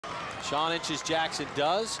Sean inches, Jackson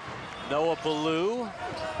does. Noah Ballou.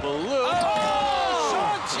 Oh!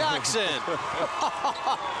 Sean Jackson.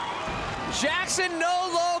 Jackson, no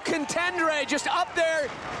low contendere, just up there,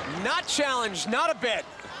 not challenged, not a bit.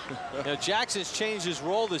 You know, Jackson's changed his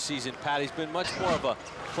role this season, Pat. He's been much more of a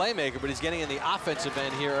playmaker, but he's getting in the offensive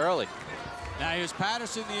end here early. Now here's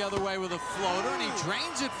Patterson the other way with a floater, and he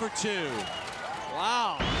drains it for two.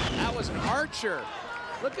 Wow, that was Archer.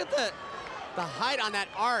 Look at the height on that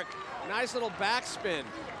arc. Nice little backspin.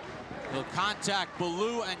 He'll contact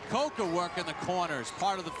Ballou and Coca work in the corners.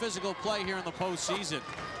 Part of the physical play here in the postseason.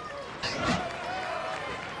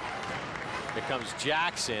 Here comes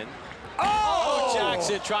Jackson. Oh!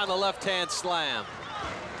 Jackson trying the left-hand slam.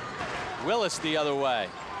 Willis the other way.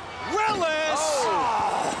 Willis!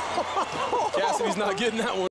 Cassidy's not getting that one.